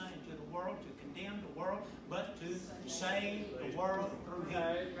his Son into the world to condemn the world, but to save the world through him.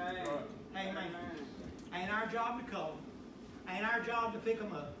 Amen. Amen. Ain't our job to call them. Ain't our job to pick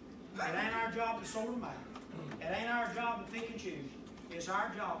them up. It ain't our job to sort them out. It ain't our job to pick and choose. It's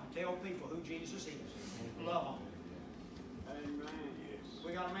our job to tell people who Jesus is. Love them. Amen.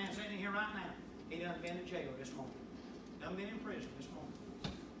 We got a man sitting here right now. He done been in jail this morning. Done been in prison this morning.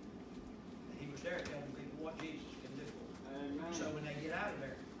 And he was there telling people what Jesus can do for them. Amen. So when they get out of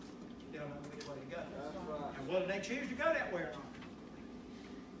there, they'll know which way to go. That's right. And whether they choose to go that way or not,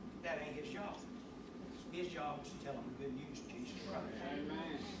 that ain't his job. His job is to tell them the good news of Jesus Christ.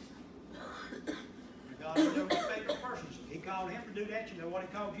 Amen. God is no respecter of persons. He called him to do that. You know what he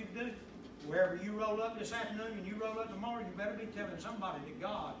called you to do? Wherever you roll up this afternoon and you roll up tomorrow, you better be telling somebody that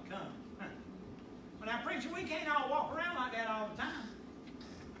God come. But now, preacher, we can't all walk around like that all the time.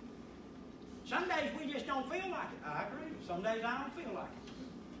 Some days we just don't feel like it. I agree. Some days I don't feel like it.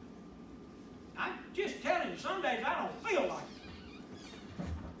 I'm just telling you, some days I don't feel like it.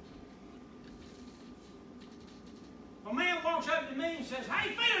 If a man walks up to me and says, how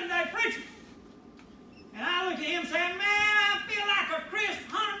you feeling today, preacher? And I look at him and say, man, I feel like a crisp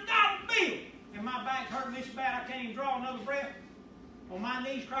 $100 bill. And my back hurting this bad I can't even draw another breath. Or my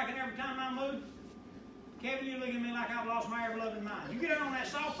knees cracking every time I move. Kevin, you look at me like I've lost my ever-loving mind. You get out on that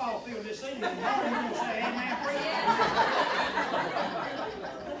softball field this evening, and you're going to say, amen,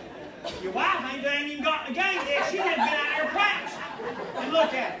 preacher. Your wife ain't even got the game yet. She hasn't been out there practicing. And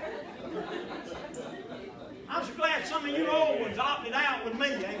look at her. I'm so glad some of you old ones opted out with me,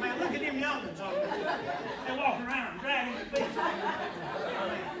 amen. Look at them young ones over there. They're walking around dragging their feet.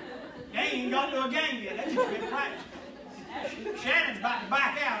 They ain't even got to a game yet. They just been practicing. Shannon's about to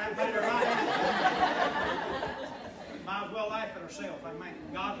back out. I bet her right now. Might as well laugh at herself, amen.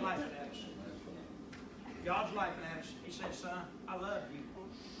 God's laughing at us. God's laughing at us. He says, son, I love you.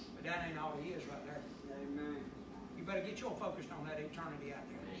 But that ain't all he is right there. Amen. You better get your focus on that eternity out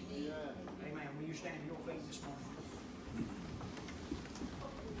there. Yeah. Amen. Will you stand to your feet this morning?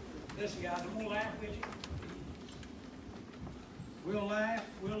 Listen, guys, I'm going to laugh with you. We'll laugh.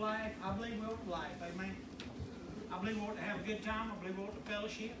 We'll laugh. I believe we'll laugh. Amen. I believe we ought to have a good time. I believe we ought to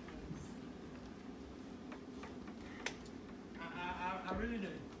fellowship. I really do.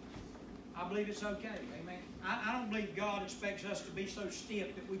 I believe it's okay. Amen. I don't believe God expects us to be so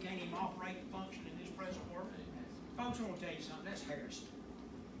stiff that we can't even operate and function in this present world. Folks, I want to tell you something. That's heresy.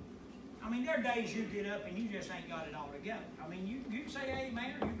 I mean, there are days you get up and you just ain't got it all together. I mean, you can say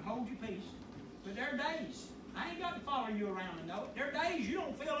amen or you can hold your peace. But there are days. I ain't got to follow you around and know it. There are days you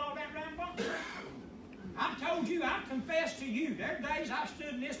don't feel all that rambunctious. I've told you, I've confessed to you. There are days I've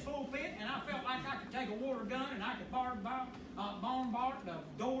stood in this pulpit and I felt like I could take a water gun and I could bombard the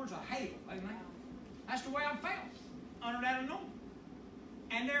doors of hell. Amen. That's the way I felt under that anointing.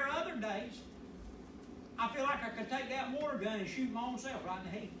 And there are other days I feel like I could take that water gun and shoot my own self right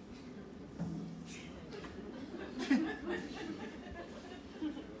in the head.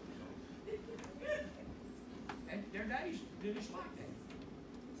 And there are days that it's like that.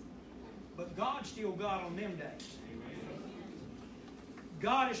 But God's still God on them days.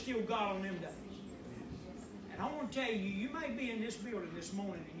 God is still God on them days. And I want to tell you, you may be in this building this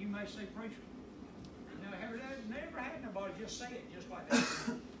morning and you may say, preacher, never had nobody just say it just like that.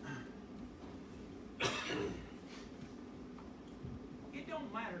 It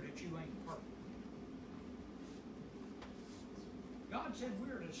don't matter that you ain't perfect. God said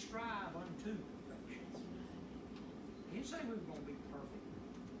we're to strive unto perfection. He didn't say we were going to be perfect.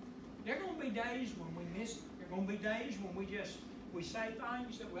 There are going to be days when we miss it. There are going to be days when we say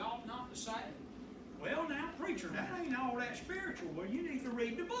things that we ought not to say. Well, now, preacher, that ain't all that spiritual. Well, you need to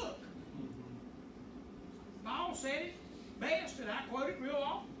read the book. Paul said it best, and I quote it real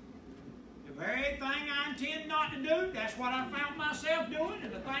often. The very thing I intend not to do, that's what I found myself doing,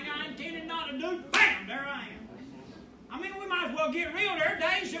 and the thing I intended not to do, bam, there I am. I mean, we might as well get real. There are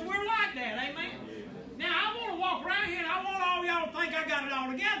days that we're like that, amen? Now, I want to walk around here, and I want all y'all to think I got it all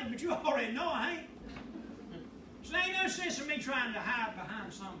together, but you already know I ain't. So there ain't no sense in me trying to hide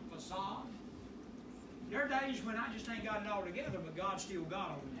behind some facade. There are days when I just ain't got it all together, but God's still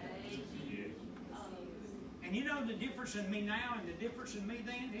God on me. And you know the difference in me now and the difference in me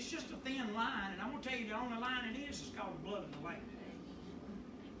then? It's just a thin line, and I'm going to tell you the only line it is called the blood of the Lamb.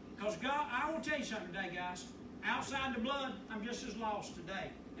 Because God, I will tell you something today, guys. Outside the blood, I'm just as lost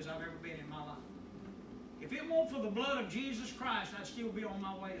today as I've ever been in my life. If it weren't for the blood of Jesus Christ, I'd still be on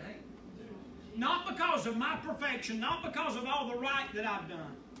my way to heaven. Not because of my perfection, not because of all the right that I've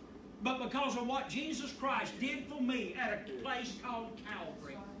done, but because of what Jesus Christ did for me at a place called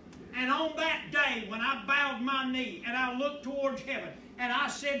Calvary. And on that day, when I bowed my knee and I looked towards heaven, and I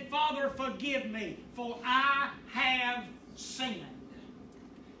said, Father, forgive me, for I have sinned.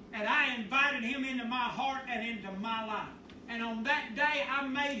 And I invited Him into my heart and into my life. And on that day, I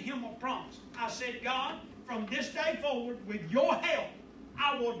made Him a promise. I said, God, from this day forward, with your help,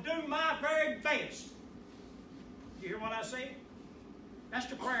 I will do my very best. You hear what I said? That's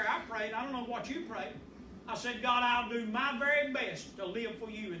the prayer I prayed. I don't know what you prayed. I said, God, I'll do my very best to live for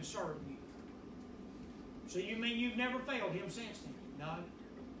you and serve you. So you mean you've never failed Him since then? No.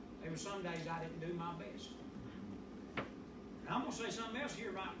 There were some days I didn't do my best. And I'm going to say something else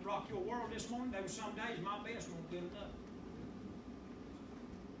here about Rock Your World this morning. There were some days my best wasn't good enough.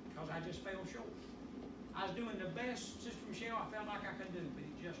 Because I just fell short. I was doing the best, Sister Michelle, I felt like I could do, but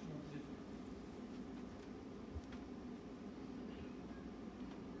it just won't do.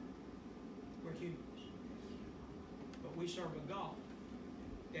 We're humans. But we serve a God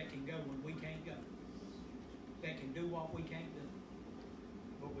that can go when we can't go. That can do what we can't do.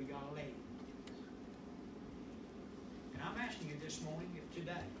 But we got to let Him. And I'm asking you this morning, if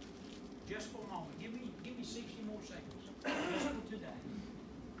today, just for a moment, give me 60 more seconds. Just for today.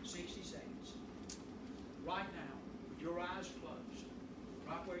 60 seconds. Right now, with your eyes closed,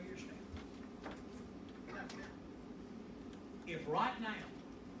 right where you're standing. If right now,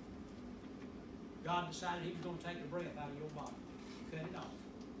 God decided He was going to take the breath out of your body, cut it off,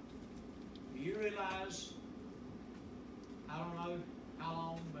 do you realize, I don't know how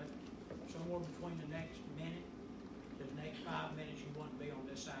long, but somewhere between the next minute to the next 5 minutes, you won't be on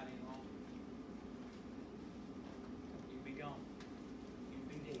this side any longer. You'll be gone. You'll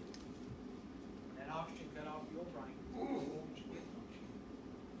be dead. When that oxygen cut off your brain, your organs will function.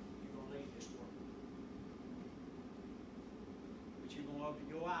 You're going to leave this world. But you're going to open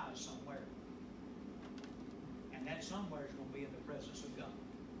your eyes somewhere. And that somewhere is going to be in the presence of God.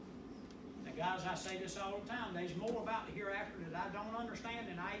 Now, guys, I say this all the time. There's more about the hereafter that I don't understand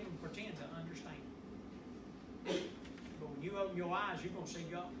than I even pretend to understand. But when you open your eyes, you're going to see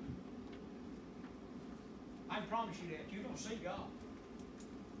God. I can promise you that. You're going to see God.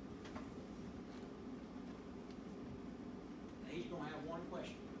 And He's going to have one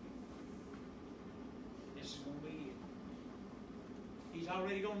question. This is going to be it. He's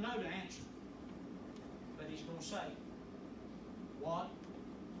already going to know the answer. But He's going to say, what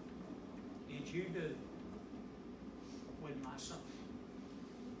did you do with my son?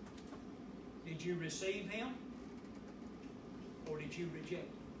 Did you receive him? Or did you reject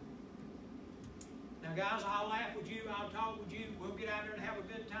him? Now guys, I'll laugh with you, I'll talk with you, we'll get out there and have a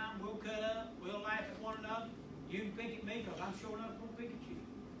good time, we'll cut up, we'll laugh at one another. You can pick at me because I'm sure enough going to pick at you.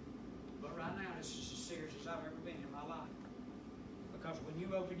 But right now, this is as serious as I've ever been in my life. Because when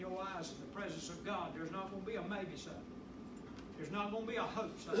you open your eyes in the presence of God, there's not going to be a maybe so. There's not going to be a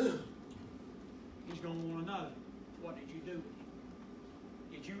hope so. He's going to want to know, what did you do with him?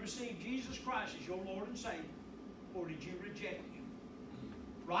 Did you receive Jesus Christ as your Lord and Savior? Or did you reject him?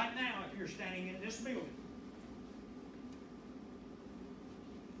 Right now, if you're standing in this building,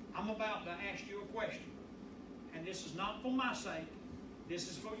 I'm about to ask you a question. And this is not for my sake. This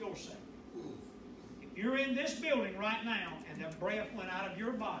is for your sake. If you're in this building right now and the breath went out of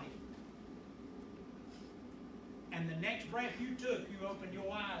your body, and the next breath you took, you opened your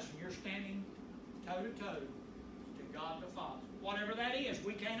eyes and you're standing toe-to-toe to God the Father. Whatever that is,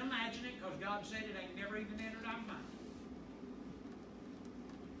 we can't imagine it because God said it ain't never even entered our mind.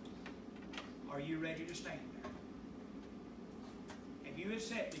 Are you ready to stand there? Have you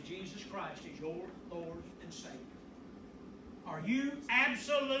accepted Jesus Christ as your Lord and Savior? Are you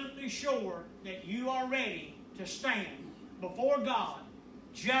absolutely sure that you are ready to stand before God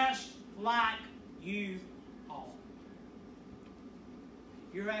just like you are?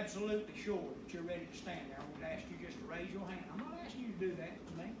 If you're absolutely sure that you're ready to stand there, I'm going to ask you just to raise your hand. I'm not asking you to do that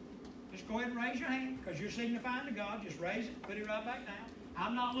to me. Just go ahead and raise your hand because you're signifying to God. Just raise it, put it right back down.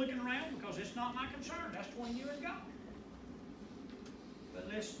 I'm not looking around because it's not my concern. That's between you and God. But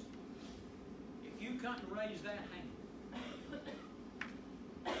listen, if you come to raise that hand,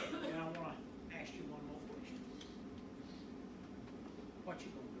 then I want to ask you one more question. What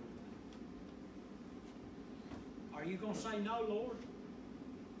you going to do? Are you going to say no, Lord?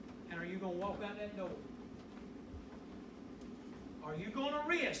 And are you going to walk out that door? Are you going to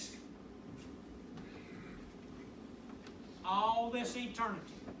risk all this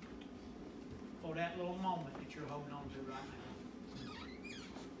eternity for that little moment that you're holding on to right now?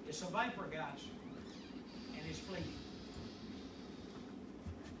 It's a vapor, guys. is fleeting.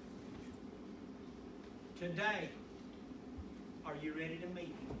 Today, are you ready to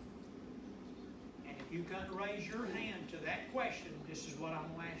meet Him? And if you couldn't raise your hand to that question, this is what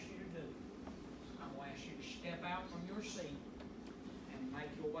I'm going to ask you to do. I'm going to ask you to step out from your seat and make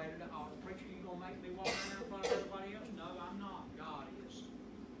your way to the altar. Preacher, you going to make me walk in there in front of everybody else? No, I'm not. God is.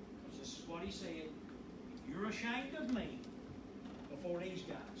 Because this is what He said. If you're ashamed of me before these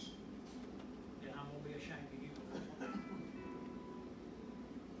guys, then I'm going to be ashamed of you before them.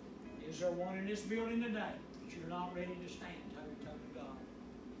 Is there one in this building today that you're not ready to stand toe-to-toe to God?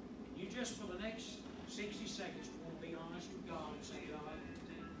 And you just for the next 60 seconds want to be honest with God and say, God,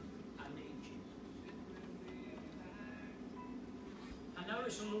 I need you. I know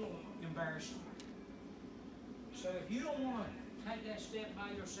it's a little embarrassing. So if you don't want to take that step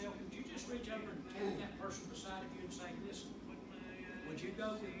by yourself, would you just reach over and tap that person beside of you and say, listen, would you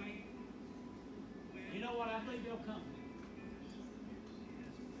go with me? You know what? I believe they'll come.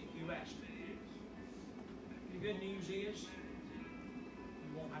 You ask me. The good news is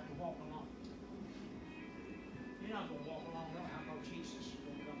you won't have to walk alone. You're not going to walk alone. No, how about Jesus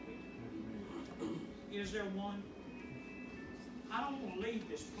going to come with you? Is there one? I don't want to leave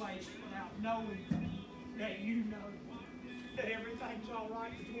this place without knowing that you know that everything's all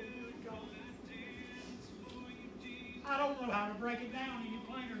right between you and God. I don't know how to break it down any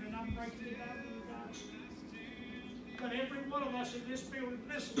plainer than I'm breaking it down to you guys. But every one of us in this building,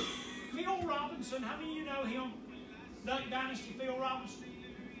 listen, Phil Robinson, how many of you know him? Duck Dynasty Phil Robinson.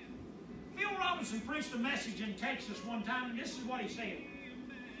 Phil Robinson preached a message in Texas one time, and this is what he said.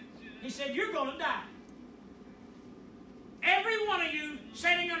 He said, you're going to die. Every one of you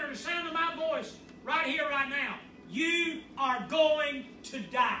sitting under the sound of my voice, right here, right now, you are going to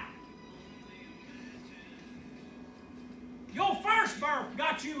die. Your first birth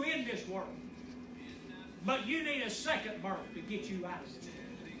got you in this world. But you need a second birth to get you out of this world.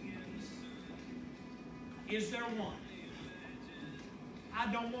 Is there one?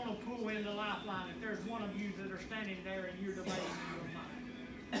 I don't want to pull in the lifeline if there's one of you that are standing there and you're debating in your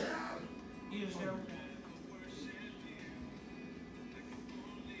mind. Is there one?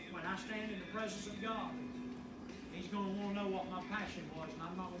 When I stand in the presence of God, He's going to want to know what my passion was, and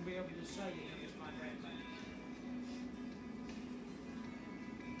I'm not going to be able to say to Him, it's my grandfather.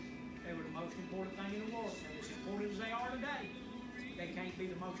 They were the most important thing in the world. And as important as they are today, they can't be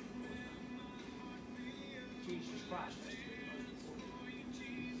the most important thing. Jesus Christ has to be the most important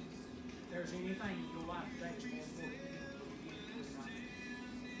thing. If there's anything in your life today that's more important than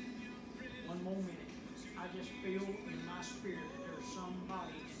you, one more minute. I just feel in my spirit that there's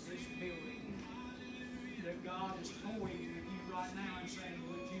somebody in this building that God is toying with you right now and saying,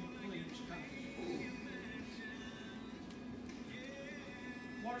 would you please come?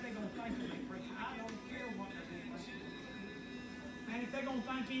 What are they going to think of me, preacher? I don't care what they're going to think. And if they're going to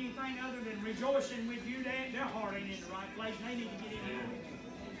think anything other than rejoicing with you, their heart ain't in the right place. They need to get in here.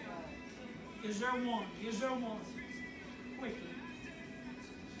 Is there one? Is there one? Quickly.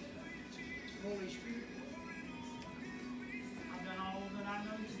 Holy Spirit, I've done all that I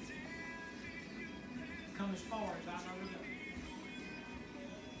know to do. Come as far as I know to go.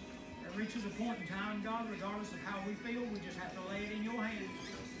 There reaches a point in time, God, regardless of how we feel, we just have to lay it in your hands.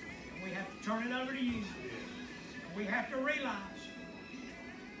 And we have to turn it over to you. And we have to realize,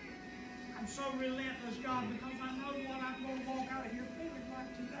 I'm so relentless, God, because I know what I'm going to walk out of here feeling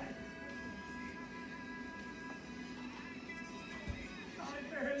like today. God, if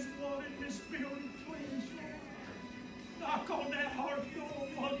there is one in this building, please, Lord, knock on that heart door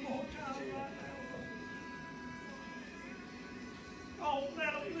one more time right now. Don't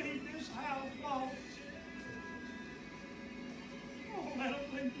let them leave this house lost. Don't let them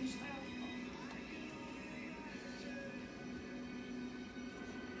leave this house lost.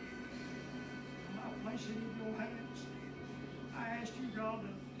 I place it in your hands. I ask you, God, to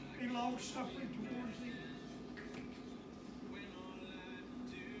be long-suffering towards them.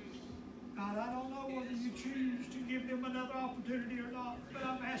 God, I don't know whether you choose to give them another opportunity or not, but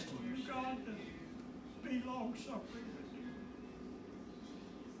I'm asking you, God, to be long-suffering.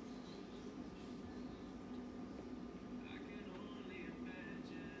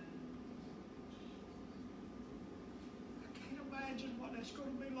 Imagine what it's going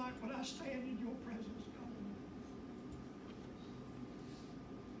to be like when I stand in your presence, God.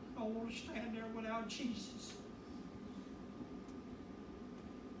 I don't want to stand there without Jesus.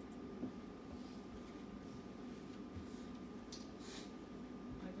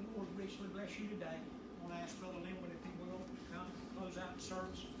 May the Lord richly bless you today. I want to ask Brother Linwood if he will come close out the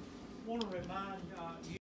service. I want to remind you.